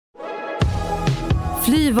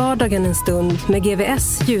Fly vardagen en stund med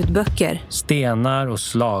GVS ljudböcker. Stenar och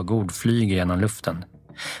slagord flyger genom luften.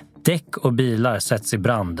 Däck och bilar sätts i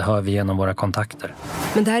brand, hör vi genom våra kontakter.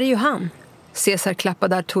 Men det här är ju han. Cesar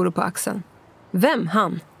klappade Arturo på axeln. Vem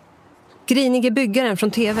han? Grinige byggaren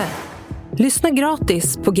från TV. Lyssna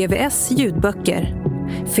gratis på GVS ljudböcker.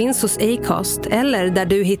 Finns hos Acast eller där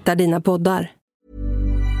du hittar dina poddar.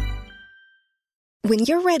 When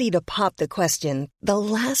you're ready to pop the question, the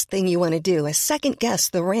last thing you want to do is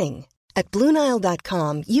second-guess the ring. At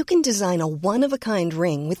BlueNile.com, you can design a one-of-a-kind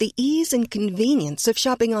ring with the ease and convenience of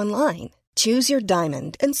shopping online. Choose your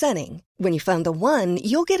diamond and setting. When you find the one,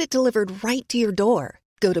 you'll get it delivered right to your door.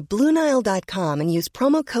 Go to BlueNile.com and use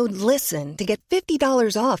promo code LISTEN to get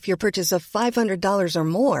 $50 off your purchase of $500 or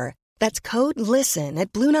more. That's code LISTEN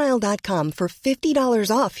at BlueNile.com for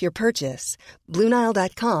 $50 off your purchase.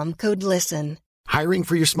 BlueNile.com, code LISTEN. Hiring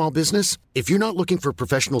for your small business? If you're not looking for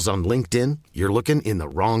professionals on LinkedIn, you're looking in the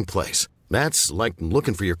wrong place. That's like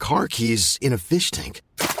looking for your car keys in a fish tank.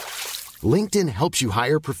 LinkedIn helps you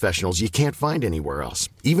hire professionals you can't find anywhere else,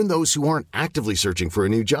 even those who aren't actively searching for a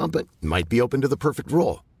new job but might be open to the perfect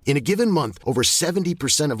role. In a given month, over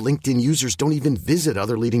 70% of LinkedIn users don't even visit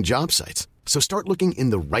other leading job sites. So start looking in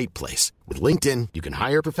the right place. With LinkedIn, you can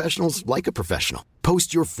hire professionals like a professional.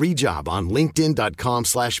 Post your free job on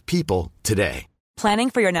linkedin.com/people today.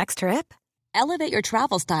 Planning for your next trip? Elevate your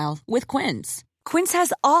travel style with Quince. Quince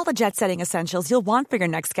has all the jet-setting essentials you'll want for your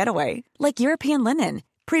next getaway, like European linen,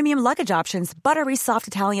 premium luggage options, buttery soft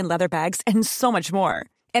Italian leather bags, and so much more.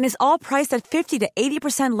 And is all priced at 50 to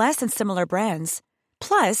 80% less than similar brands.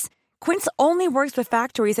 Plus, Quince only works with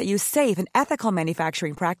factories that use safe and ethical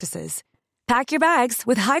manufacturing practices. Pack your bags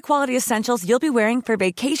with high-quality essentials you'll be wearing for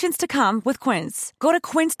vacations to come with Quince. Go to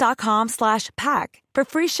quince.com/pack for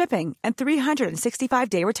free shipping and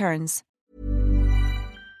 365-day returns.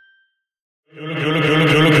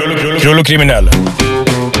 Krull och kriminell.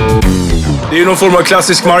 Det är ju någon form av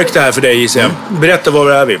klassisk mark det här för dig, gissar jag. Berätta,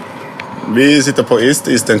 var är vi? Vi sitter på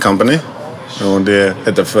Eastern Company. Och det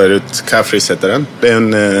heter förut Caffreys heter den. Det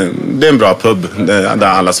är en bra pub där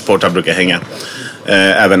alla supportrar brukar hänga.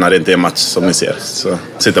 Även när det inte är match som ni ser. Så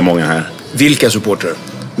sitter många här. Vilka supportrar?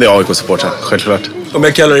 Det är AIK-supportrar, självklart. Om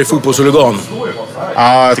jag kallar dig fotbollshuligan?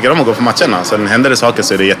 Ja, jag tycker om att gå på matcherna. Så händer det saker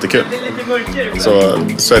så är det jättekul.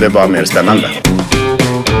 Så är det bara mer spännande.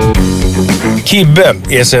 Kibbe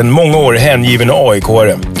är sedan många år hängiven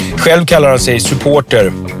AIK-are. Själv kallar han sig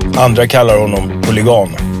supporter. Andra kallar honom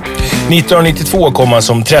huligan. 1992 kom han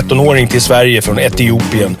som 13-åring till Sverige från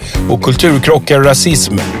Etiopien och kulturkrockar och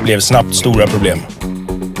rasism blev snabbt stora problem.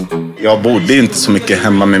 Jag bodde inte så mycket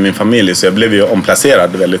hemma med min familj så jag blev ju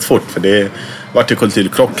omplacerad väldigt fort för det var till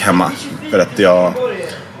kulturkrock hemma. För att jag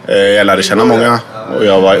lärde känna många och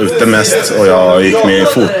jag var ute mest och jag gick med i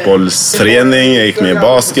fotbollsförening, jag gick med i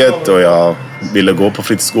basket och jag ville gå på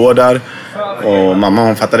fritidsgårdar och mamma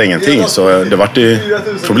hon fattade ingenting så det var ju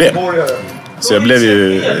problem. Så jag blev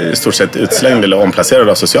ju i stort sett utslängd eller omplacerad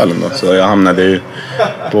av socialen då. Så jag hamnade ju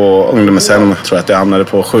på ungdomshem, tror jag att jag hamnade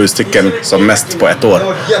på 7 stycken som mest på ett år.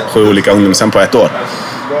 7 olika ungdomshem på ett år.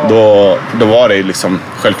 Då var det ju liksom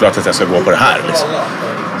självklart att jag ska gå på det här liksom.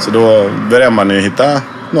 Så då började man ju hitta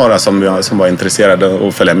några som var intresserade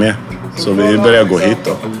och följa med. Så vi började gå hit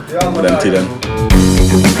då, på den tiden.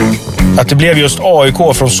 Att det blev just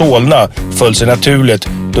AIK från Solna föll sig naturligt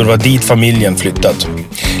då det var dit familjen flyttat.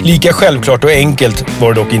 Lika självklart och enkelt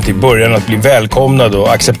var det dock inte i början att bli välkomnad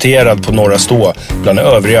och accepterad på Norra Stå bland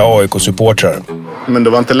övriga AIK-supportrar. Men det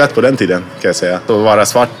var inte lätt på den tiden kan jag säga. Att vara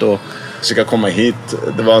svart och försöka komma hit,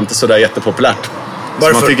 det var inte så där jättepopulärt.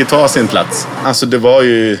 Så man fick ju ta sin plats. Alltså det var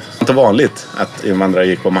ju inte vanligt att invandrare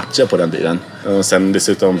gick på matcher på den tiden. Och sen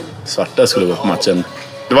dessutom svarta skulle gå på matchen.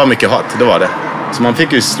 Det var mycket hat, det var det. Så man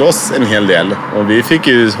fick ju slåss en hel del. Och vi fick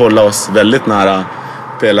ju hålla oss väldigt nära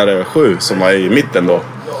pelare 7 som var i mitten då.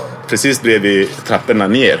 Precis bredvid trapporna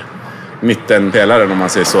ner. Mittenpelaren om man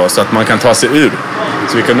säger så. Så att man kan ta sig ur.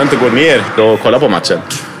 Så vi kunde inte gå ner och kolla på matchen.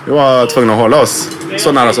 Vi var tvungna att hålla oss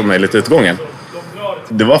så nära som möjligt utgången.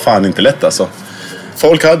 Det var fan inte lätt alltså.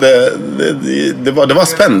 Folk hade... Det var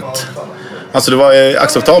spänt. Alltså det var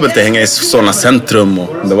acceptabelt att hänga i sådana centrum.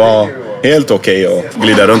 Och det var helt okej att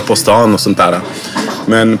glida runt på stan och sånt där.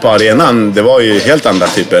 Men på arenan, det var ju helt andra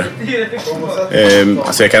typer.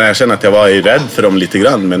 Alltså jag kan erkänna att jag var ju rädd för dem lite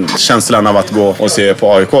grann. Men känslan av att gå och se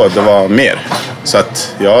på AIK, det var mer. Så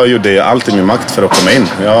att jag gjorde allt i min makt för att komma in.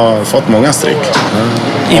 Jag har fått många stryk.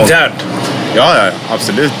 Internt? Ja,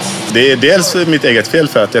 absolut. Det är dels mitt eget fel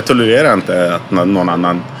för att jag tolererar inte att någon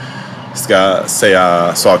annan ska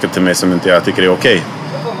säga saker till mig som inte jag tycker är okej.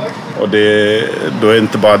 Och då är det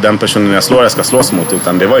inte bara den personen jag slår jag ska slås mot,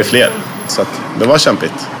 utan det var ju fler. Så att det var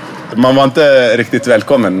kämpigt. Man var inte riktigt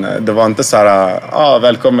välkommen. Det var inte så här,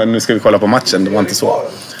 välkommen, nu ska vi kolla på matchen. Det var inte så.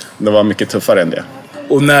 Det var mycket tuffare än det.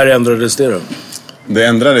 Och när ändrades det då? Det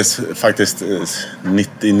ändrades faktiskt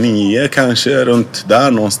 99 kanske, runt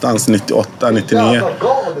där någonstans, 98, 99.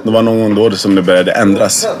 Det var någon då som det började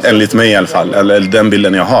ändras, enligt mig i alla fall, eller den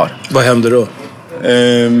bilden jag har. Vad hände då?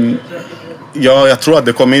 Jag tror att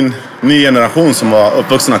det kom in en ny generation som var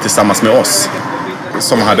uppvuxna tillsammans med oss.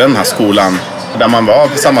 Som hade den här skolan, där man var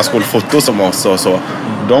på samma skolfoto som oss och så.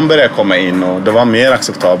 De började komma in och det var mer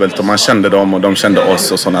acceptabelt och man kände dem och de kände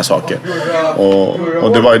oss och sådana saker.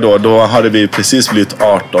 Och det var ju då hade vi precis blivit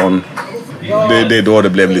 18. Det är då det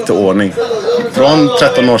blev lite ordning. Från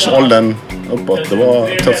 13-årsåldern uppåt, det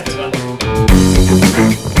var tufft.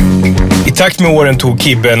 I takt med åren tog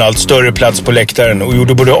Kibbe en allt större plats på läktaren och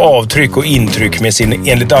gjorde både avtryck och intryck med sin,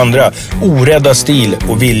 enligt andra, orädda stil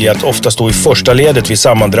och vilja att ofta stå i första ledet vid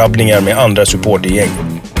sammandrabbningar med andra supportergäng.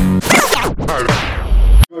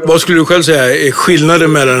 Vad skulle du själv säga är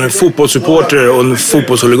skillnaden mellan en fotbollssupporter och en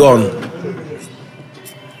fotbollshuligan?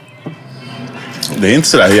 Det är inte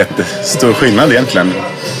sådär jättestor skillnad egentligen.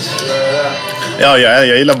 Ja,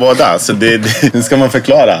 jag gillar båda, så det ska man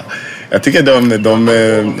förklara. Jag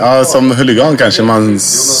tycker som huligan kanske man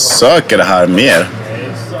söker det här mer.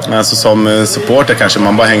 Alltså som supporter kanske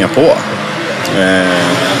man bara hänger på.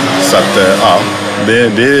 Så att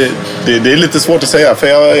det är lite svårt att säga, för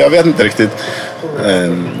jag vet inte riktigt.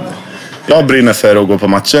 Jag brinner för att gå på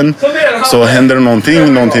matchen. Så händer det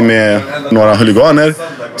någonting med några huliganer,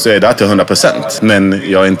 så är det där till 100%. Men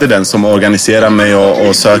jag är inte den som organiserar mig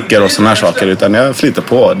och söker och såna här saker, utan jag flyter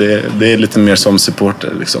på. Det är lite mer som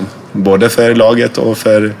supporter liksom. Både för laget och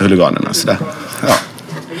för huliganerna. Så där. Ja.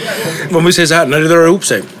 Om vi säger så här, när det drar ihop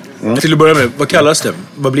sig. Till att börja med, vad kallas det?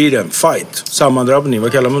 Vad blir det? Fight? Sammandrabbning?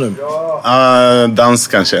 Vad kallar man det? Dans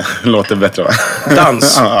kanske. Låter bättre, va?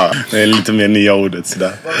 Dans? Ja, det är lite mer nya ordet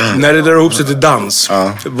sådär. När det drar ihop sig till dans,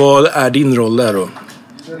 vad är din roll där då?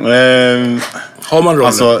 Har man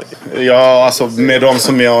rollen? Alltså med de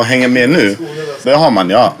som jag hänger med nu, det har man,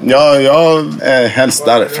 ja. Jag är helst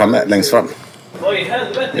där framme, längst fram.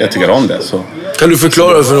 Jag tycker om det, så. Kan du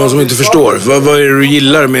förklara för någon som inte förstår? Vad är det du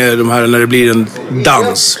gillar med de här när det blir en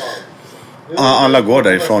dans? Alla går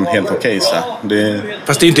därifrån helt okej, så.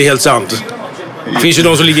 Fast det är inte helt sant. Det finns ju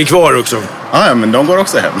de som ligger kvar också. Ja, men de går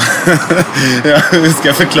också hem. Jag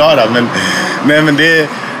ska förklara, men nej, men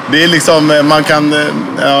det är liksom, man kan,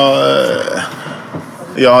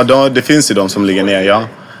 det finns ju de som ligger ner, ja.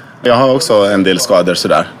 Jag har också en del skador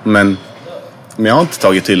sådär, men jag har inte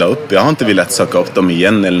tagit illa upp. Jag har inte velat söka upp dem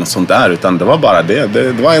igen eller något sånt där, utan det var bara det.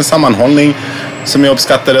 Det var en sammanhållning som jag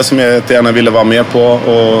uppskattade, som jag gärna ville vara med på,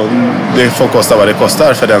 och det får kosta vad det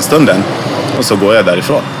kostar för den stunden. Och så går jag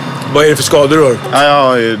därifrån. Vad är det för skador du har? Ja, jag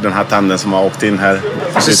har ju den här tanden som har åkt in här.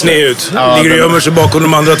 Det ser sned ut. Ligger du och gömmer sig bakom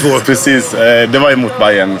de andra två? Precis. Det var ju mot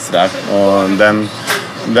Bayern sådär. Och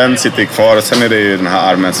den sitter kvar. Och sen är det ju den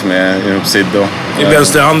här armen som är uppsydd. I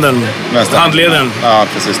vänsterhanden? Handleden? Ja,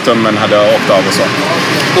 precis. Tummen hade åkt av och så.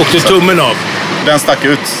 Åkte tummen av? Den stack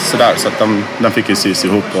ut sådär, så att den fick ju sys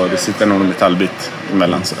ihop. Och det sitter någon metallbit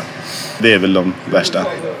emellan sådär. Det är väl de värsta.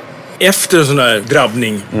 Efter en sån där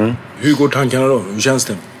drabbning, hur går tankarna då? Hur känns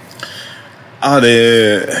det? Ja,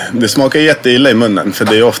 det smakar jätteilla i munnen, för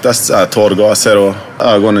det är oftast tårgaser och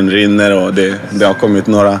ögonen rinner, och det har kommit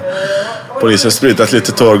några poliser och sprutat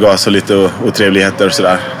lite tårgas och lite otrevligheter och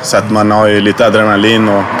sådär. Så att man har ju lite adrenalin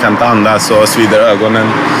och kan inte andas och svider ögonen.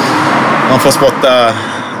 Man får spotta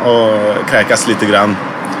och kräkas lite grann.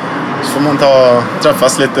 Så får man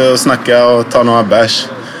träffas lite och snacka och ta några bärs.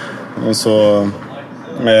 Och så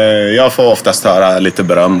jag får oftast höra lite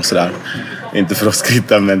beröm och sådär. Inte för att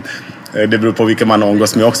skryta, men det beror på vilka man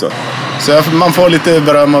umgås med också. Så man får lite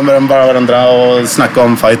beröm och bara varandra och snacka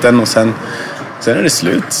om fighten, och sen är det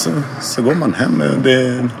slut, så går man hem.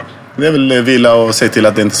 Det är väl vila och se till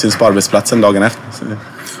att det inte syns på arbetsplatsen dagen efter.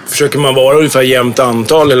 Försöker man vara ungefär jämnt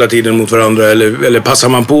antal hela tiden mot varandra, eller passar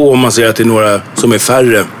man på om man ser att det är några som är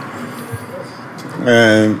färre?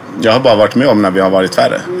 Jag har bara varit med om när vi har varit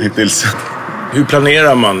färre hittills. Hur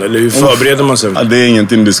planerar man, eller hur förbereder man sig? Ja, det är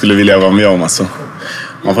ingenting du skulle vilja vara med om alltså.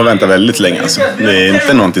 Man får vänta väldigt länge alltså. Det är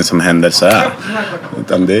inte någonting som händer så här.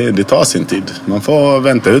 Utan det tar sin tid. Man får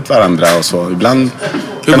vänta ut varandra och så. Ibland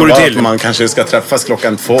hur går det till? Att man kanske ska träffas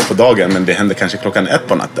 2:00 på dagen, men det händer kanske 1:00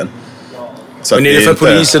 på natten. Så men är det för att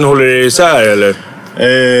polisen håller det isär, eller?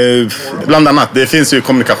 Bland annat. Det finns ju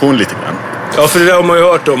kommunikation lite grann. Ja, för det där har man ju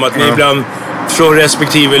hört om, att ni ibland från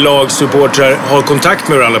respektive lagsupportrar har kontakt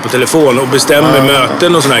med varandra på telefon och bestämmer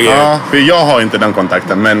möten och såna här grejer. Ja, för jag har inte den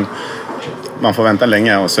kontakten, men man får vänta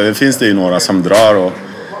länge och så finns det ju några som drar och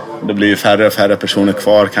det blir färre och färre personer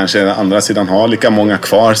kvar. Kanske andra sidan har lika många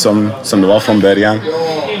kvar som det var från början.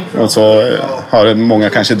 Och så har många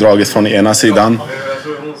kanske dragit från ena sidan.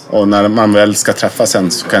 Och när man väl ska träffas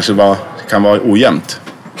sen så kanske det kan vara ojämnt.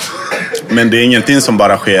 Men det är ingenting som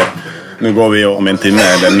bara sker. Nu går vi om en timme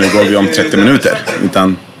eller nu går vi om 30 minuter.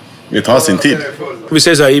 Utan vi tar sin tid. Vi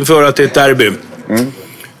säger så här, inför att det är ett derby.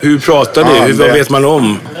 Hur pratar ni? Vad vet man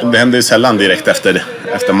om? Det händer ju sällan direkt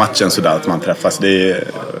efter matchen så där att man träffas. Det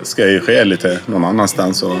ska ju ske lite någon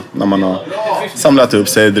annanstans. Och när man har samlat upp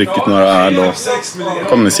sig, druckit några öl och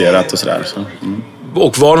kommunicerat och sådär. Så.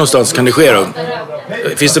 Och var någonstans kan det ske då?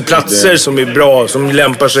 Finns det platser som är bra, som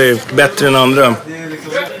lämpar sig bättre än andra?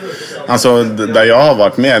 Alltså där jag har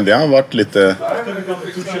varit med, det har varit lite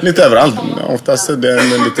överallt. Oftast det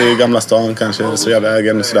är lite i Gamla stan, kanske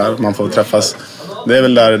Sveavägen och sådär. Man får träffas. Det är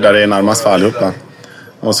väl där det är närmast för allihopa.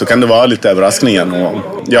 Och så kan det vara lite överraskningen. Och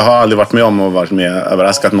jag har aldrig varit med om att varit med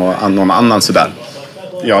överraskat någon annan sådär.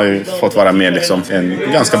 Jag har ju fått vara med liksom en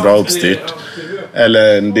ganska bra uppstyrt.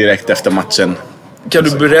 Eller direkt efter matchen. Kan du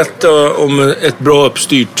berätta om ett bra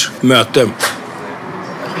uppstyrt möte?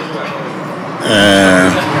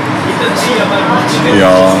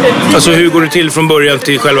 Ja. Alltså hur går det till från början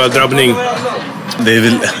till själva drabbning? Det är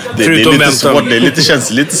lite svårt, det är lite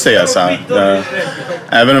känsligt att säga så här.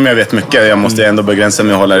 Även om jag vet mycket, jag måste ändå begränsa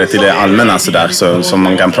mig och hålla det till det allmänna så där, som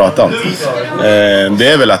man kan prata om. Det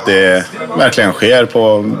är väl att det verkligen sker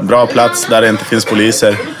på bra plats där det inte finns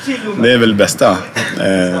poliser. Det är väl det bästa.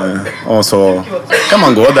 Och så kan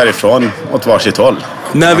man gå därifrån åt varsitt håll.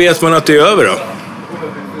 När vet man att det är över då?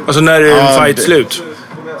 Alltså när är en fight slut?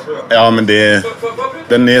 Ja, men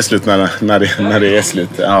den är slut när det är slut.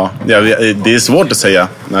 Ja, det är svårt att säga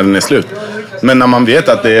när den är slut. Men när man vet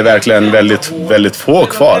att det är verkligen väldigt, väldigt få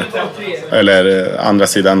kvar. Eller andra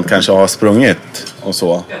sidan kanske har sprungit och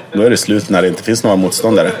så. Då är det slut när det inte finns några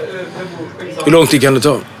motståndare. Hur lång tid kan det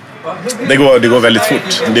ta? Det går väldigt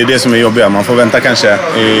fort. Det är det som är jobbigt. Man får vänta kanske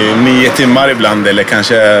i 9 timmar ibland. Eller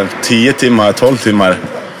kanske 10 timmar, 12 timmar.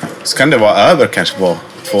 Så kan det vara över kanske på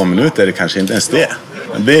 2 minuter. Kanske inte ens det.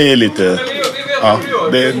 Det är lite... Ja,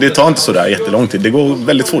 det tar inte så där jättelång tid. Det går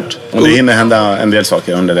väldigt fort. Och det hinner hända en del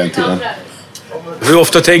saker under den tiden. Hur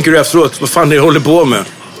ofta tänker du efteråt? Vad fan är det du håller på med?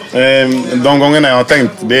 De gångerna jag har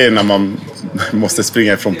tänkt, det är när man måste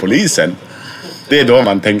springa ifrån polisen. Det är då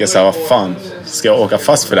man tänker så här, vad fan, ska jag åka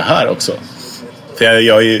fast för det här också? För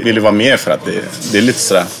jag vill vara med för att det är lite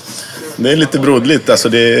sådär. Det är lite broderligt, alltså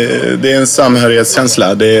det är en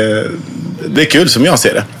samhörighetskänsla. Det är kul som jag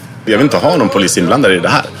ser det. Jag vill inte ha någon polis inblandad i det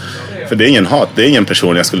här. För det är ingen hat, det är ingen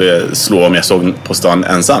person jag skulle slå om jag såg på stan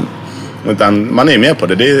ensam. Utan man är med på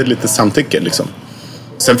det, det är lite samtycke liksom.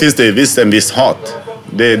 Sen finns det visst en viss hat,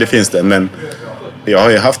 det finns det. Men jag har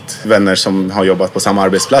ju haft vänner som har jobbat på samma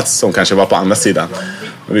arbetsplats som kanske var på andra sidan.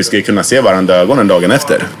 Och vi ska ju kunna se varandra ögonen dagen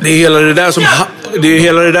efter. Det är hela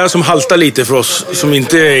det där som haltar lite för oss som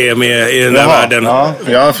inte är med i den där världen. Ja,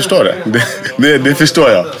 jag förstår det. Det förstår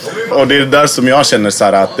jag. Och det är där som jag känner så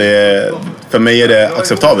här att för mig är det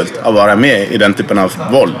acceptabelt att vara med i den typen av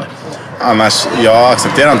våld. Annars, jag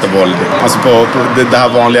accepterar inte våld. Alltså på det här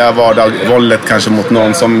vanliga våldet kanske mot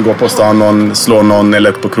någon som går på stan, någon slår någon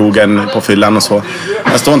eller på krogen, på fyllan och så.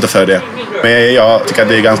 Jag står inte för det. Men jag tycker att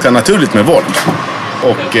det är ganska naturligt med våld.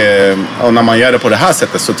 Och när man gör det på det här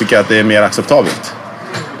sättet så tycker jag att det är mer acceptabelt.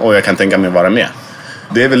 Och jag kan tänka mig vara med.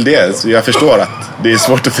 Det är väl det. Så jag förstår att det är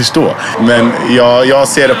svårt att förstå. Men jag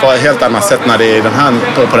ser det på ett helt annat sätt när det är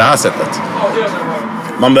på det här sättet.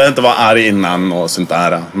 Man behöver inte vara arg innan och sånt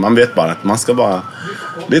där. Man vet bara att man ska bara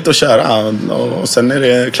dit och köra och sen är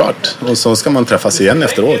det klart. Och så ska man träffas igen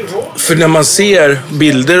efteråt. För när man ser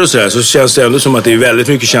bilder och sådär så känns det ändå som att det är väldigt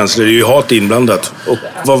mycket känslor. Det är ju hat inblandat. Och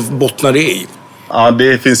vad bottnar det i? Ja,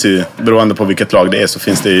 det finns ju, beroende på vilket lag det är så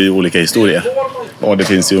finns det ju olika historier. Och det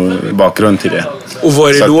finns ju bakgrund till det. Och vad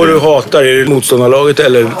är det då du hatar? Är det motståndarlaget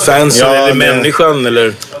eller fansen eller människan?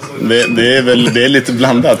 Eller? Det är lite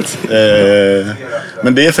blandat.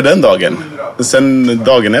 Men det är för den dagen. Sen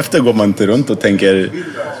dagen efter går man inte runt och tänker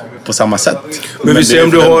på samma sätt. Men vi ser om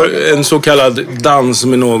du har en så kallad dans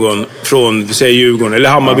med någon från, vi säger Djurgården eller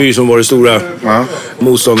Hammarby som var det stora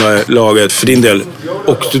motståndarlaget för din del.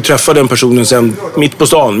 Och du träffar den personen sen mitt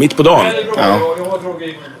på dagen. Ja.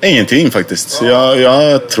 Ingenting faktiskt.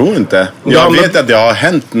 Jag tror inte. Jag vet att det har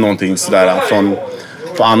hänt någonting sådär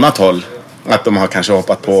på annat håll. Att de har kanske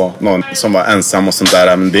hoppat på någon som var ensam och sånt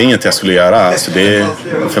där. Men det är inget jag skulle göra. Alltså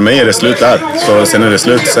för mig är det slut där. Så sen är det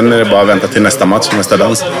slut. Sen är det bara att vänta till nästa match, nästa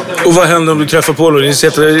dans. Och vad händer om du träffar på någon?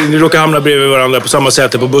 Ni råkar hamna bredvid varandra på samma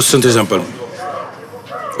säte på bussen till exempel.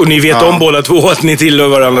 Och ni vet om båda två att ni tillhör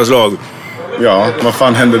varandras lag. Ja, vad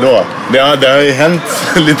fan händer då? Det har ju hänt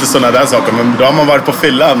lite sådana där saker. Men då har man varit på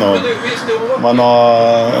fyllan och man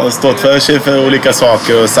har stått för sig för olika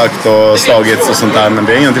saker och sagt och slagits och sånt där. Men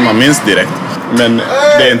det är ingenting man minns direkt. Men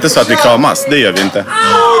det är inte så att vi kramas, det gör vi inte.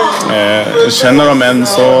 Känner de en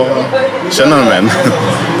så känner de en.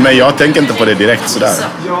 Men jag tänker inte på det direkt sådär.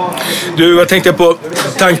 Du, vad tänkte jag på?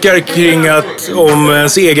 Tankar kring att om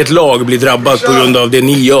ens eget lag blir drabbat på grund av det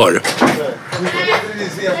ni gör?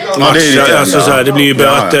 Ja, det är lite, alltså, så här, det blir ju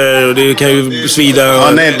böter och det kan ju svida. Ja,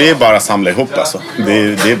 nej, det är bara att samla ihop alltså.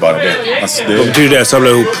 Det är bara det. Alltså, Vad betyder det, samla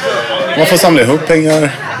ihop? Man får samla ihop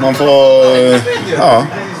pengar. Man får, ja.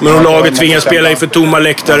 Men om laget tvingas spela inför tomma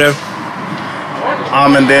läktare? Ja,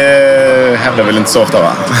 men det händer väl inte så ofta,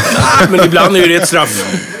 va? Men ibland är ju det ett straff.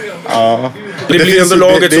 Ja. Det blir ändå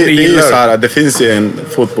laget som det gillar. Så här, det finns ju en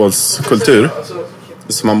fotbollskultur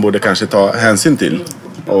som man borde kanske ta hänsyn till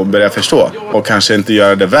och börja förstå. Och kanske inte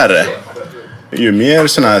göra det värre. Ju mer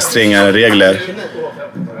sådana här strängare regler,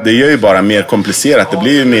 det gör ju bara mer komplicerat. Det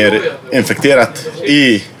blir ju mer infekterat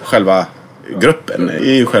i själva gruppen,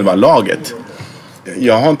 i själva laget.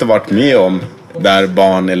 Jag har inte varit med om där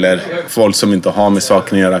barn eller folk som inte har med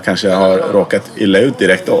saken att göra kanske har råkat illa ut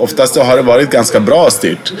direkt. Och oftast har det varit ganska bra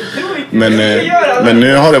styrt. Men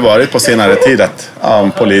nu har det varit på senare tid att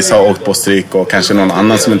polis har åkt på stryk och kanske någon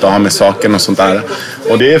annan som inte har med saken och sånt där.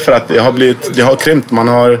 Och det är för att det har krympt. Man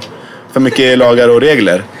har för mycket lagar och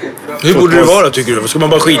regler. Hur borde det vara, tycker du? Ska man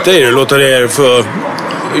bara skita i det och låta er få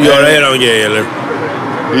göra er grej, eller?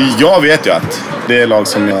 Jag vet ju att det är lag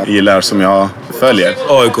som jag gillar, som jag följer.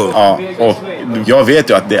 AIK. Ja, och jag vet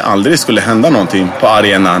ju att det aldrig skulle hända någonting på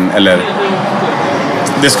arenan. Eller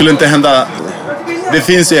det skulle inte hända. Det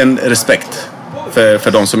finns ju en respekt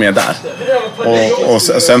för de som är där. Och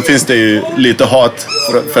sen finns det ju lite hat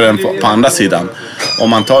för den på andra sidan. Och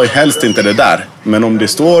man tar ju helst inte det där. Men om det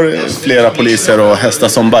står flera poliser och hästar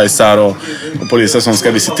som bajsar och poliser som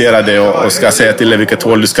ska visitera det och ska säga till dig vilket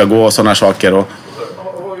håll du ska gå och sådana saker. Och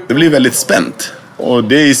det blir väldigt spänt. Och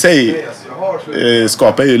det i sig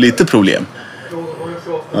skapar ju lite problem.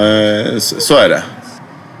 Så är det.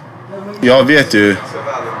 Jag vet ju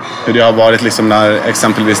hur det har varit liksom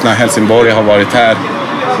exempelvis när Helsingborg har varit här.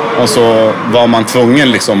 Och så var man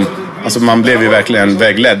tvungen liksom. Alltså man blev ju verkligen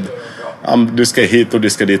vägledd. Du ska hit och du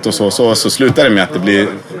ska dit och så slutar det med att det blir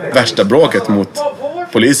värsta bråket mot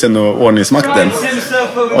polisen och ordningsmakten.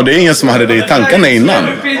 Och det är ingen som hade det i tankarna innan.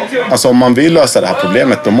 Alltså om man vill lösa det här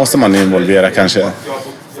problemet, då måste man involvera kanske.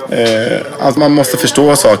 Att man måste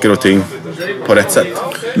förstå saker och ting på rätt sätt.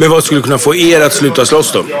 Men vad skulle kunna få er att sluta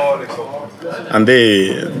slåss då? Ja, det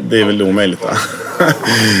är väl omöjligt, va?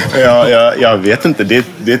 jag vet inte,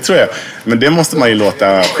 det tror jag. Men det måste man ju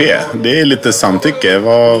låta ske. Det är lite samtycke.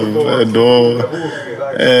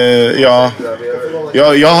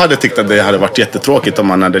 Jag hade tyckt att det hade varit jättetråkigt om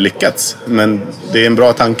man hade lyckats. Men det är en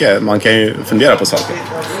bra tanke. Man kan ju fundera på saker.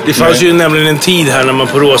 Det fanns ju nämligen en tid här när man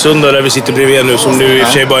på Råsunda, där vi sitter bredvid nu, som nu i och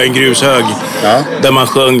för sig bara är en grushög. Ja. Där man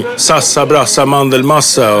sjöng Sassa, brassa,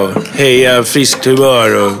 mandelmassa och heja, friskt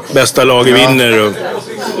humör och bästa laget vinner. Och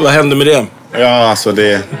vad hände med det? Ja, alltså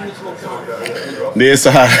det är så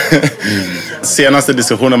här. Senaste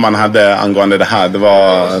diskussionen man hade angående det här, det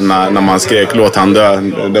var när man skrek låt han dö.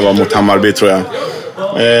 Det var mot Hammarby, tror jag.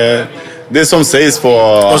 Det som sägs på...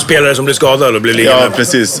 Och spelare som blir skadade och blir liggande. Ja,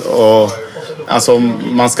 precis. Och alltså,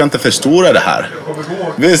 man ska inte förstora det här.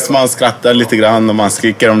 Visst, man skrattar lite grann och man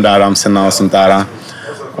skriker de där ramserna och sånt där.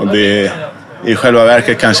 Och det, i själva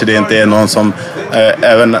verket kanske det inte är någon som...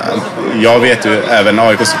 jag vet ju, även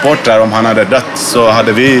AIK-supportrar, om han hade dött så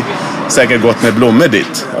hade vi säkert gått med blommor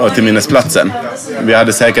dit och till minnesplatsen. Vi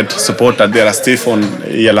hade säkert supportat deras tifon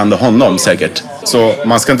gällande honom säkert. Så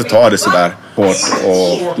man ska inte ta det så där hårt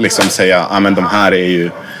och liksom säga men de här är ju,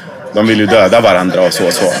 de vill ju döda varandra och så.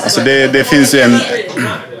 Alltså det finns ju en...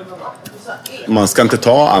 Man ska inte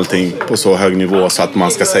ta allting på så hög nivå så att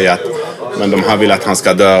man ska säga att men de här vill att han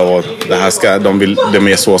ska dö och det här ska, de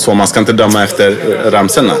är så. Man ska inte döma efter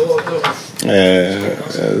ramserna.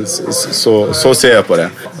 Så ser jag på det.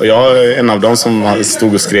 Och jag är en av dem som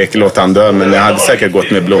stod och skrek låt han dö, men jag hade säkert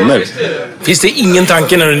gått med blommor. Finns det ingen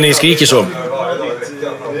tanke när ni skriker så?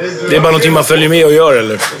 Det är bara någonting man följer med och gör,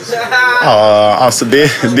 eller? Ja, alltså det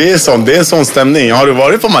är en sån stämning. Har du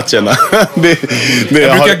varit på matcherna?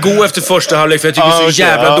 Jag brukar gå efter första halvlek för jag tycker det är så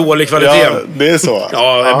jävla dålig kvalitet. Ja, det är så.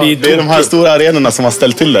 Ja, det är de här stora arenorna som har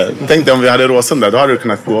ställt till det. Tänk dig om vi hade Råsunda, då hade du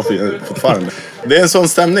kunnat gå fortfarande. Det är en sån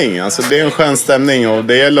stämning. Alltså, det är en skön stämning och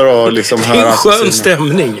det gäller att liksom höra... En skön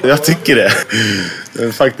stämning? Jag tycker det.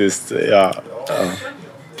 Faktiskt, ja.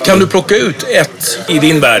 Kan du plocka ut ett i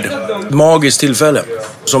din värld magiskt tillfälle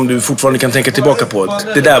som du fortfarande kan tänka tillbaka på?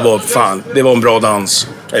 Det där var det var en bra dans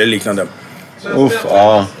eller liknande.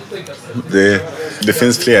 Ja. Det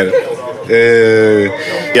finns fler.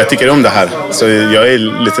 Jag tycker om det här. Så jag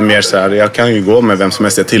är lite mer så här, jag kan ju gå med vem som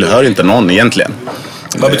helst. Jag tillhör inte någon egentligen.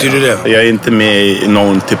 Vad betyder det? Jag är inte med i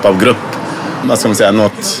någon typ av grupp. Vad ska man säga?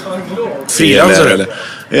 Något... Frilansare? Eller?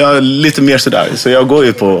 Ja, lite mer sådär. Så jag går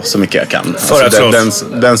ju på så mycket jag kan. För alltså,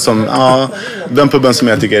 den puben som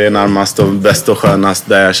jag tycker är närmast och bäst och skönast,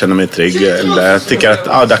 där jag känner mig trygg. Eller jag tycker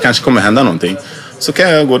att där kanske kommer hända någonting. Så kan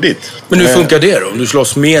jag gå dit. Men hur funkar det då? Om du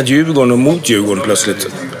slåss med Djurgården och mot Djurgården plötsligt?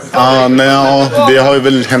 Det har ju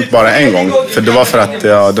väl hänt bara en gång. För det var för att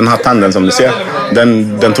den här tanden som du ser,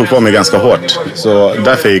 den tog på mig ganska hårt. Så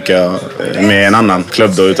därför gick jag med en annan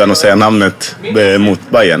klubb då, utan att säga namnet mot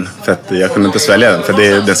Bayern. För att jag kunde inte svälja den, för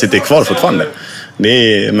den sitter kvar fortfarande. Det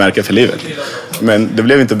är märke för livet. Men det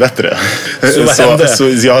blev inte bättre. Så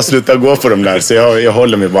jag har slutat gå på dem där. Så jag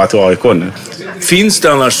håller mig bara till AIK nu. Finns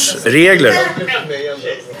det annars regler?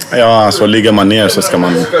 Ja, alltså ligger man ner så ska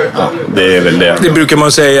man... Ja, det är väl det. Det brukar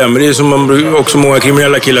man säga, men det är som också många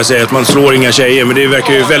kriminella killar säger, att man slår inga tjejer. Men det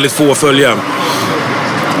verkar ju väldigt få följa.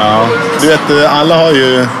 Ja, du vet, alla har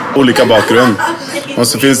ju olika bakgrund. Och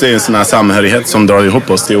så finns det en sån här samhörighet som drar ihop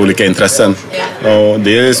oss till olika intressen. Och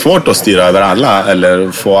det är svårt att styra över alla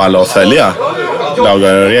eller få alla att följa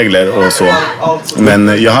lagar och regler och så.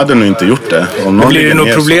 Men jag hade nog inte gjort det. Men blir det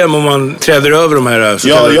något problem om man träder över de här så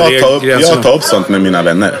jag tar upp sånt med mina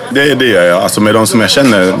vänner. Det gör jag. Alltså med de som jag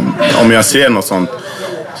känner. Om jag ser något sånt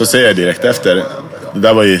så säger jag direkt efter. Det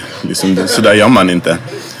där var ju liksom, så där gör man inte.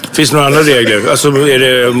 Finns det några andra regler? Alltså är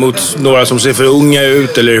det mot några som ser för unga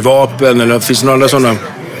ut eller vapen eller finns det några andra sådana?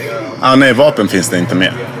 Nej, vapen finns det inte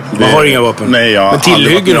med. Man har inga vapen? Nej, men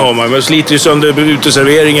tillhyggen har man. Man sliter ju sönder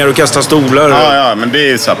uteserveringar och kastar stolar. Ja, men det är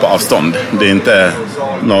ju så här på avstånd. Det är inte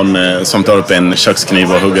någon som tar upp en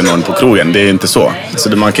kökskniv och hugger någon på krogen. Det är inte så. Så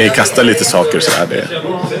man kan ju kasta lite saker så här.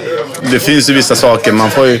 Det finns ju vissa saker.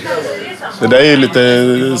 Man får ju... Det där är ju lite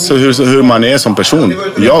så hur man är som person.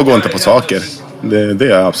 Jag går inte på saker. Det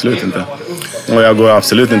gör jag absolut inte. Och jag går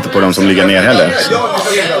absolut inte på dem som ligger ner heller. Så.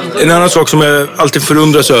 En annan sak som jag alltid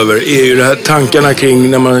förundras över är ju de här tankarna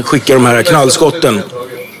kring när man skickar de här knallskotten.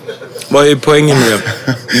 Vad är poängen med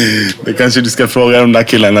det? Det kanske du ska fråga de där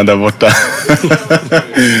killarna där borta.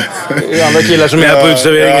 Det är andra killar som är här på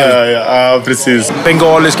utserveringen. Ja, precis.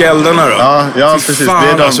 Bengaliska eldarna då? Ja, precis. Fan,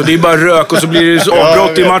 det är alltså, det är bara rök och så blir det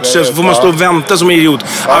avbrott i matchen. Så får man stå och vänta som idiot.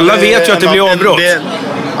 Alla vet ju att det blir avbrott.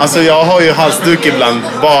 Alltså jag har ju halsduk ibland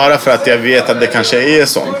bara för att jag vet att det kanske är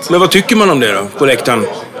sånt. Men vad tycker man om det då, på läktaren?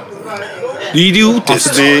 Det är idiotiskt.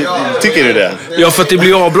 Alltså tycker du det? Ja, för att det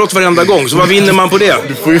blir avbrott varenda gång. Så vad vinner man på det?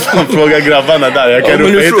 Du får ju fan fråga grabbarna där. Jag kan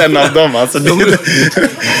ropa hit en av dem. Alltså,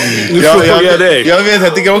 nu frågar jag dig.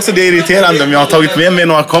 Jag tycker också det är irriterande. Men jag har tagit med mig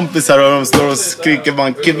några kompisar och de står och skriker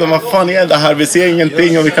bara, Kibben, vad fan är det här? Vi ser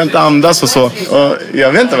ingenting och vi kan inte andas och så. Och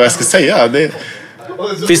jag vet inte vad jag ska säga.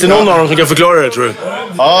 Finns det någon av dem som kan förklara det, tror du?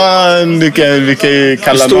 Ja, vi kan ju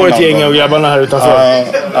kalla någon. Det står ett gäng av grabbarna här utanför.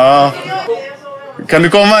 Ja. Kan du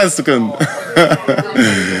komma en sekund?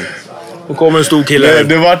 Och kommer en stor kille.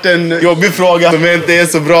 Det varit en jobbig fråga som jag inte är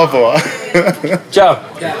så bra på. Tja!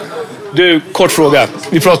 Du, kort fråga.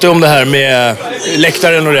 Vi pratade om det här med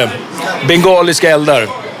läktaren och det. Bengaliska eldar.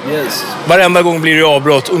 Yes. Varenda gång blir det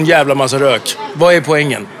avbrott och en jävla massa rök. Vad är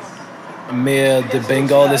poängen? Med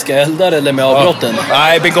bengaliska eldar eller med avbrotten? Ja.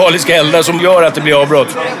 Nej, bengaliska eldar som gör att det blir avbrott.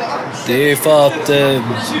 Det är för att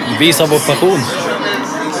visa vår passion.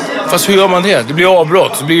 Fast hur gör man det? Det blir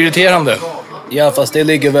avbrott, det blir irriterande. Ja, fast det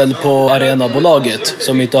ligger väl på arenabolaget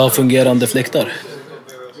som inte har fungerande fläktar.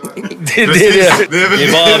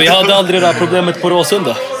 Vi hade aldrig det här problemet på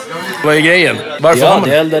Råsunda. Vad är grejen? Varför har man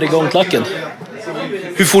det? Eldar igång klacken.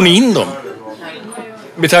 Hur får ni in dem?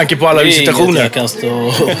 Med tanke på alla visitationer. Det är inget jag kan stå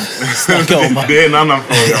och snacka om. Det är en annan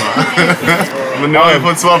fråga, va? Men nu har jag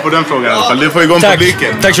fått svar på den frågan i alla fall. Det får igång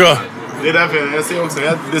publiken. Tack så du. Det är därför jag ser också.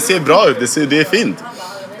 Det ser bra ut. Det är fint.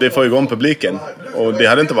 Det får igång publiken. Och det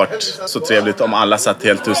hade inte varit så trevligt om alla satt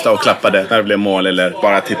helt tysta och klappade när det blev mål eller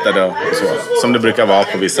bara tittade och så. Som det brukar vara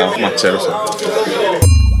på vissa matcher och så.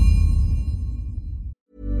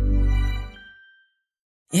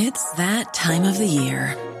 It's that time of the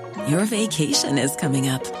year. Your vacation is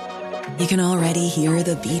coming up. You can already hear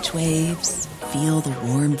the beach waves, feel the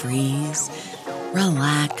warm breeze,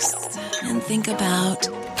 relax, and think about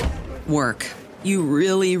work. You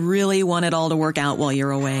really, really want it all to work out while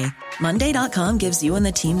you're away. Monday.com gives you and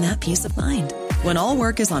the team that peace of mind. When all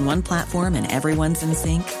work is on one platform and everyone's in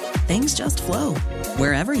sync, things just flow.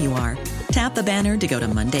 Wherever you are, tap the banner to go to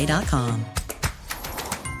Monday.com.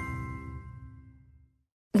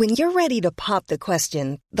 When you're ready to pop the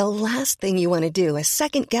question, the last thing you want to do is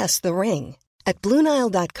second-guess the ring. At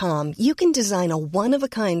BlueNile.com, you can design a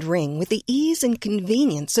one-of-a-kind ring with the ease and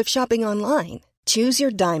convenience of shopping online. Choose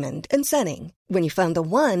your diamond and setting. When you find the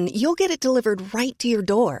one, you'll get it delivered right to your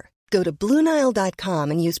door. Go to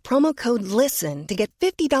BlueNile.com and use promo code LISTEN to get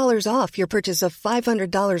 $50 off your purchase of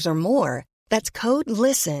 $500 or more. That's code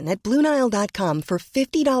LISTEN at BlueNile.com for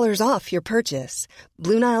 $50 off your purchase.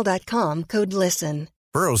 BlueNile.com, code LISTEN.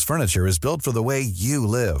 Burrow's furniture is built for the way you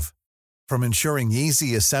live. From ensuring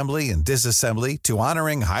easy assembly and disassembly to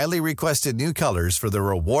honoring highly requested new colors for their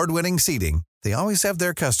award-winning seating, they always have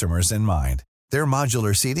their customers in mind. Their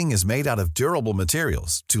modular seating is made out of durable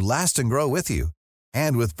materials to last and grow with you.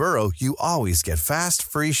 And with Burrow, you always get fast,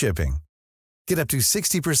 free shipping. Get up to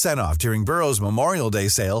 60% off during Burrow's Memorial Day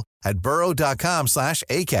sale at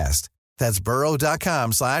burrow.com/ACAST. That's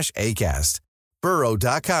burrow.com/ACAST.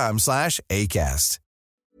 burrow.com/ACAST.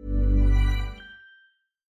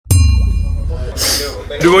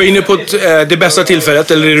 Du var inne på det bästa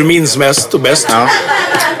tillfället, eller det du minns mest och bäst. Ja.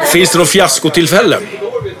 Finns det något fiaskotillfälle?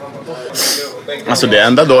 Alltså det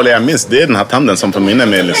enda dåliga jag minns, det är den här tanden som påminner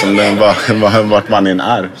mig liksom, vart man än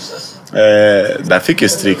är. Där fick ju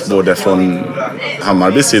stryk både från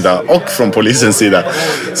Hammarbys sida och från polisens sida.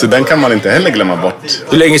 Så den kan man inte heller glömma bort.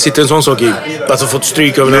 Hur länge sitter en sån sak i? Alltså fått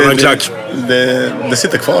stryk av en annan klack? Det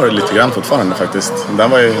sitter kvar lite grann fortfarande faktiskt. Den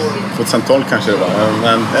var ju 2012 kanske det var,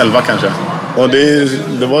 men 11 kanske. Och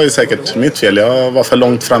det var ju säkert mitt fel. Jag var för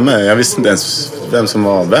långt framme. Jag visste inte ens vem som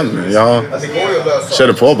var vem. Jag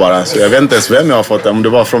körde på bara. Så jag vet inte ens vem jag har fått. Om det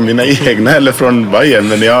var från mina egna eller från Bayern.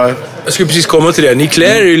 Men jag skulle precis komma till det. Ni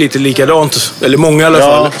klär er ju lite likadant. Eller många i alla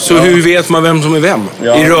fall. Så hur vet man vem som är vem?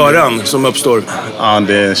 I röran som uppstår. Ja,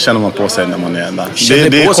 det känner man på sig när man är där.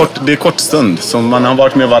 Det är kort stund. Så man har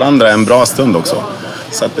varit med varandra en bra stund också.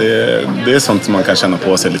 Så att det är sånt som man kan känna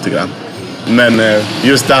på sig lite grann. Men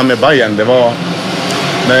just där med Bayern, det var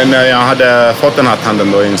när jag hade fått den här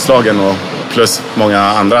tanden då, inslagen och plus många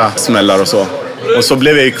andra smällar och så. Och så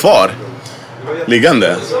blev jag ju kvar,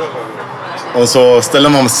 liggande. Och så ställer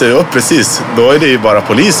man sig upp precis, då är det ju bara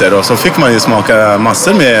poliser. Och så fick man ju smaka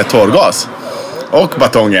massor med tårgas och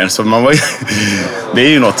batonger. Så man var ju, det är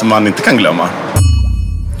ju något som man inte kan glömma.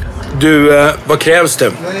 Du, vad krävs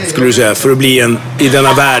det, skulle du säga, för att bli i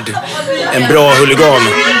denna värld en bra huligan?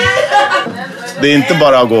 Det är inte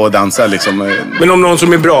bara att gå och dansa liksom. Men om någon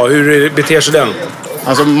som är bra, hur beter sig den?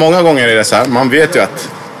 Alltså många gånger är det så här, man vet ju att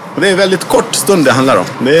det är en väldigt kort stund det handlar om.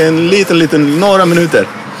 Det är en liten, några minuter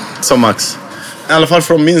som max. I alla fall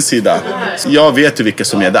från min sida. Jag vet ju vilka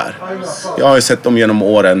som är där. Jag har ju sett dem genom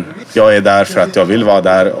åren. Jag är där för att jag vill vara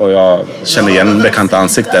där och jag känner igen bekanta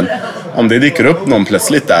ansikten. Om det dyker upp någon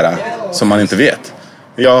plötsligt där som man inte vet.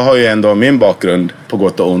 Jag har ju ändå min bakgrund på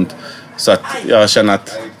gott och ont. Så att jag känner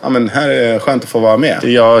att men här är skönt att få vara med.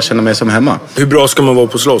 Jag känner mig som hemma. Hur bra ska man vara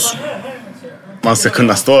på slåss? Man ska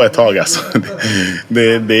kunna stå ett tag alltså.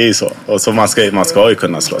 Det är ju så. Och så man ska ju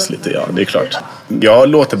kunna slåss lite, ja, det är klart. Jag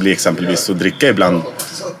låter bli exempelvis att dricka ibland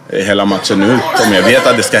hela matchen ut. Om jag vet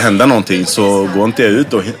att det ska hända någonting så går inte jag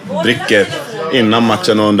ut och dricker innan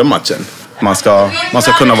matchen och under matchen. Man ska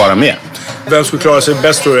kunna vara med. Vem skulle klara sig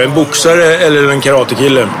bäst, tror du? En boxare eller en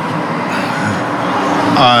karatekille?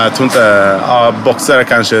 Jag tror inte... boxare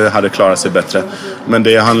kanske hade klarat sig bättre. Men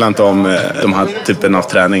det handlar inte om de här typen av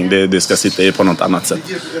träning. Det ska sitta i på något annat sätt.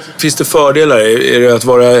 Finns det fördelar? Är det att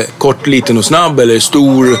vara kort, liten och snabb eller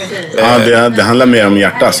stor? Ja, det handlar mer om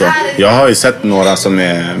hjärta. Alltså. Jag har ju sett några som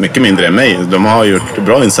är mycket mindre än mig. De har gjort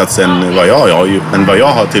bra insatser än vad jag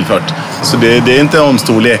har tillfört. Så det är inte om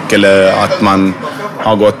storlek eller att man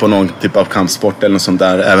har gått på någon typ av kampsport eller något sånt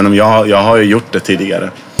där. Även om jag har ju gjort det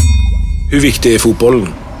tidigare. Hur viktig är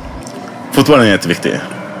fotbollen? Fotbollen är jätteviktig.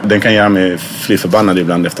 Den kan göra mig fly förbannad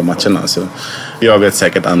ibland efter matcherna. Så jag vet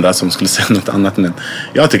säkert andra som skulle säga något annat. Men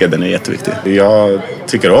jag tycker att den är jätteviktig. Jag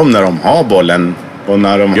tycker om när de har bollen och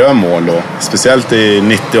när de gör mål. Och speciellt i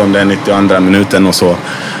 90-92 minuten och så.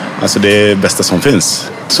 Alltså det är det bästa som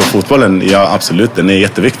finns. Så fotbollen, ja absolut, den är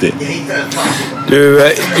jätteviktig.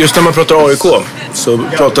 Du, just när man pratar AIK så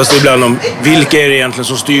pratas det ibland om vilka är det egentligen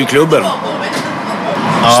som styr klubben?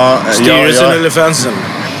 Ja, styrelsen eller fansen?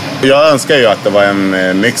 Jag önskar ju att det var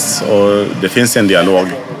en mix och det finns en dialog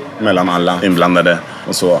mellan alla inblandade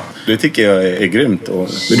och så. Det tycker jag är grymt. Och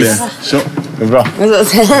det är bra.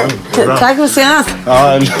 Tack för senast.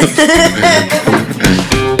 Ja.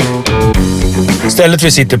 Stället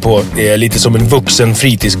vi sitter på är lite som en vuxen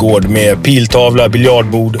fritidsgård med piltavla,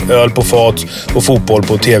 biljardbord, öl på fat och fotboll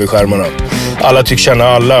på tv-skärmarna. Alla tycks känna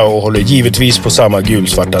alla och håller givetvis på samma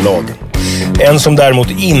gulsvarta lag. En som däremot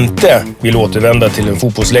inte vill återvända till en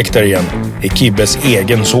fotbollsläktare igen är Kibbes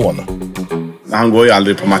egen son. Han går ju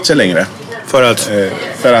aldrig på matcher längre. För att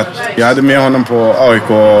jag hade med honom på AIK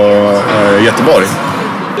Göteborg.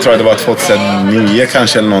 Jag tror det var 2009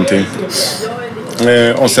 kanske eller någonting.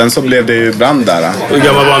 Och sen så blev det ju brand där. Hur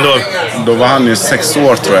gammal var han då? Då var han ju 6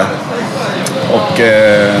 år tror jag. Och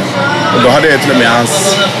då hade jag till och med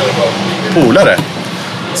hans polare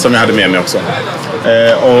som jag hade med mig också.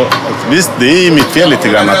 Och visst, det är mitt fel lite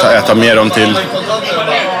grann att jag tar med dem till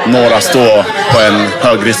några stå på en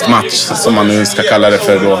högriskmatch som man nu ska kalla det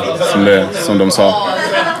för då, som de sa.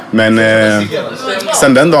 Men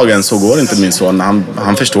sen den dagen så går inte min son.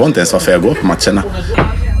 Han förstår inte ens varför jag går på matcherna.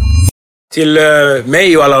 Till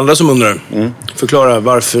mig och alla andra som undrar. Förklara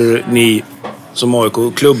varför ni som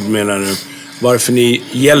AIK-klubb menar nu. Varför ni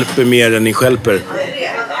hjälper mer än ni stjälper.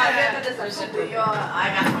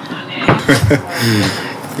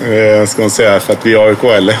 Ska man säga för att vi är AIK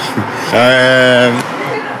eller?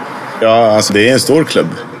 Ja, alltså det är en stor klubb.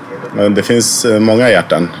 Det finns många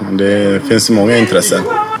hjärtan. Det finns många intressen.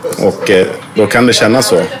 Och då kan det kännas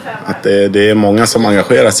så. Att det är många som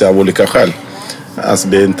engagerar sig av olika skäl. Alltså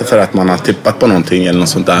det är inte för att man har tippat på någonting eller något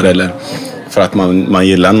sånt där. Eller för att man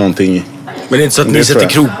gillar någonting. Men det är inte så att ni sätter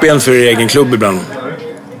krokben för er egen klubb ibland?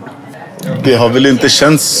 Det har väl inte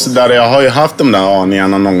känts där. Jag har ju haft de där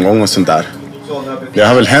aningarna någon gång och sånt där. Det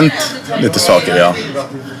har väl hänt lite saker, ja.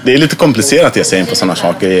 Det är lite komplicerat att jag säger på sådana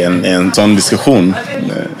saker i en sån diskussion.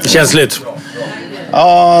 Känsligt?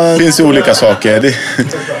 Ja, det finns ju olika saker.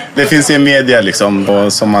 Det finns ju media liksom,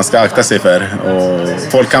 som man ska akta sig för. Och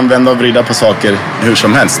folk kan vända och vrida på saker hur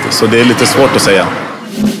som helst. Så det är lite svårt att säga.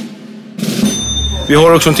 Vi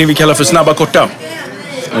har också någonting vi kallar för snabba korta.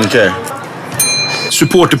 Okej.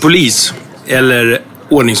 Supporterpolis eller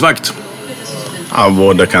ordningsvakt? Ja,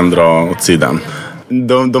 båda kan dra åt sidan.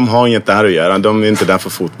 De har inget där att göra. De är inte där för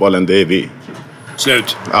fotbollen, det är vi.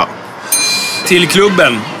 Slut. Ja. Till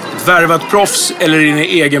klubben. Värvat proffs eller din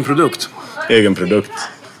egen produkt? Egen produkt.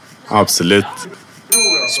 Absolut.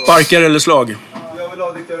 Sparkar eller slag?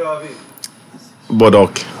 Både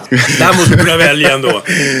och. Det här måste du kunna välja ändå.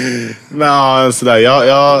 Ja,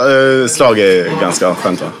 sådär. Slag är ganska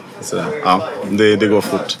skönt, va? Sådär. Ja, det går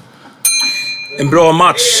fort. En bra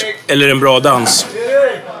match eller en bra dans?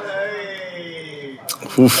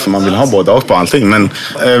 Man vill ha båda och på allting. Men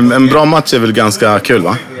en bra match är väl ganska kul,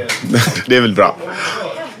 va? Det är väl bra.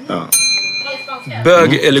 Ja.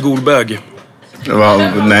 Bög eller god bög?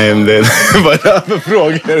 Nej, det är bara för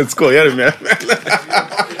frågor. Skojar du med?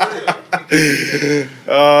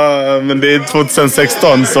 Ja, men det är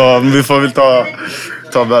 2016 så vi får väl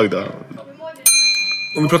ta bög då.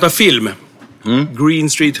 Om vi pratar film. Green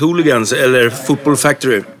Street Hooligans eller Football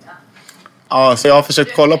Factory? Ja, så jag har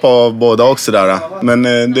försökt kolla på båda också där. Men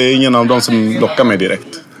det är ingen av dem som lockar mig direkt.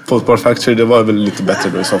 Football Factory, det var väl lite bättre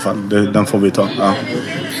då i så fall. Den får vi ta, ja.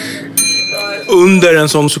 Under en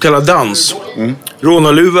sån så kallad dans.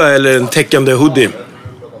 Rånarluva eller en täckande hoodie?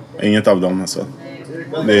 Inget av dem alltså.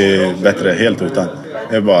 Det är bättre helt utan.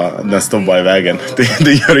 Det är bara, den står bara i vägen.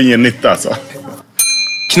 Det gör ingen nytta alltså.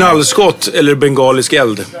 Knallskott eller bengalisk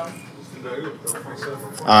eld?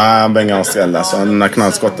 Bengalisk eld alltså. Den här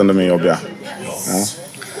knallskotten, de är jobbiga. Ja.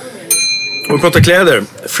 Om vi pratar kläder.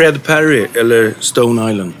 Fred Perry eller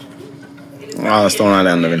Stone Island? Ja, Stone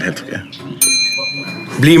Island är väl helt okej.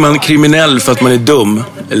 Blir man kriminell för att man är dum?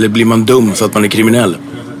 Eller blir man dum för att man är kriminell?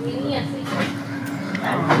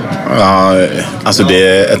 Ja, alltså det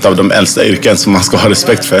är ett av de äldsta yrken som man ska ha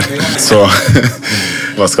respekt för. Så,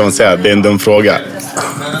 vad ska man säga? Det är en dum fråga.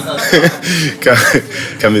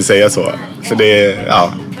 kan vi säga så? För det är,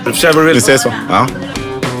 ja. Vi säger så, ja.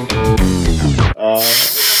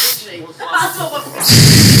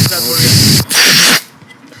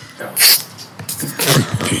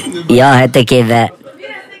 Jag heter Kibbe.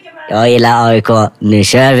 Jag gillar AIK. Nu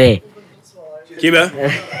kör vi. Kibbe,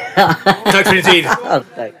 tack för din tid.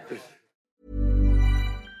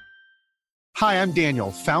 Hi, I'm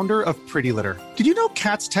Daniel, founder of Pretty Litter. Did you know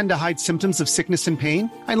cats tend to hide symptoms of sickness and pain?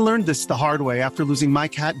 I learned this the hard way after losing my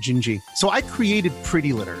cat, Gingy. So I created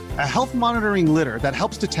Pretty Litter, a health monitoring litter that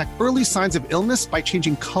helps detect early signs of illness by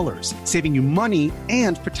changing colors, saving you money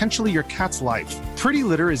and potentially your cat's life. Pretty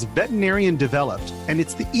Litter is veterinarian developed, and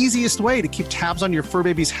it's the easiest way to keep tabs on your fur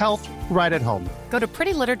baby's health right at home. Go to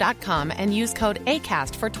prettylitter.com and use code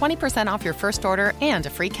ACAST for 20% off your first order and a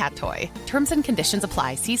free cat toy. Terms and conditions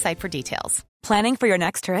apply. See site for details. Planning for your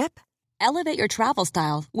next trip? Elevate your travel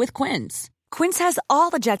style with Quince. Quince has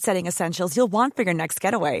all the jet-setting essentials you'll want for your next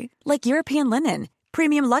getaway, like European linen,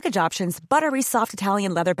 premium luggage options, buttery soft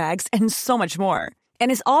Italian leather bags, and so much more.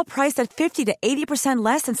 And is all priced at 50 to 80%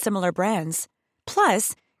 less than similar brands.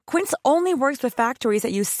 Plus, Quince only works with factories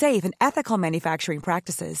that use safe and ethical manufacturing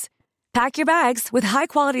practices. Pack your bags with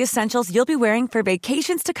high-quality essentials you'll be wearing for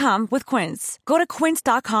vacations to come with Quince. Go to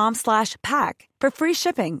quince.com/pack for free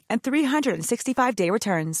shipping and 365-day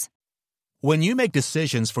returns. When you make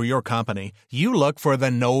decisions for your company, you look for the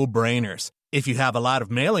no-brainers. If you have a lot of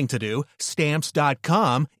mailing to do,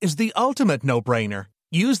 Stamps.com is the ultimate no-brainer.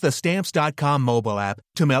 Use the Stamps.com mobile app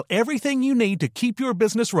to mail everything you need to keep your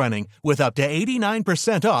business running with up to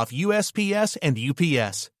 89% off USPS and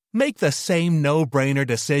UPS. Make the same no-brainer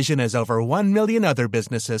decision as over 1 million other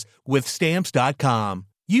businesses with Stamps.com.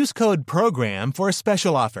 Use code PROGRAM for a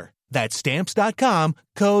special offer. That's Stamps.com,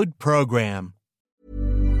 code PROGRAM.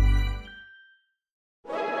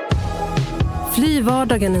 Fly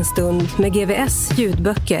vardagen en stund med GVS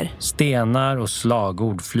ljudböcker. Stenar och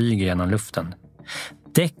slagord flyger genom luften.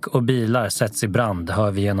 Däck och bilar sätts i brand,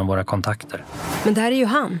 hör vi genom våra kontakter. Men där är ju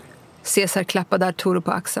han. Cesar klappade Arturo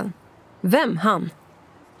på axeln. Vem han?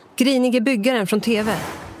 Grinige byggaren från TV.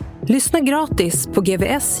 Lyssna gratis på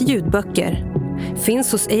GVS ljudböcker.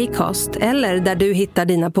 Finns hos Acast eller där du hittar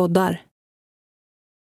dina poddar.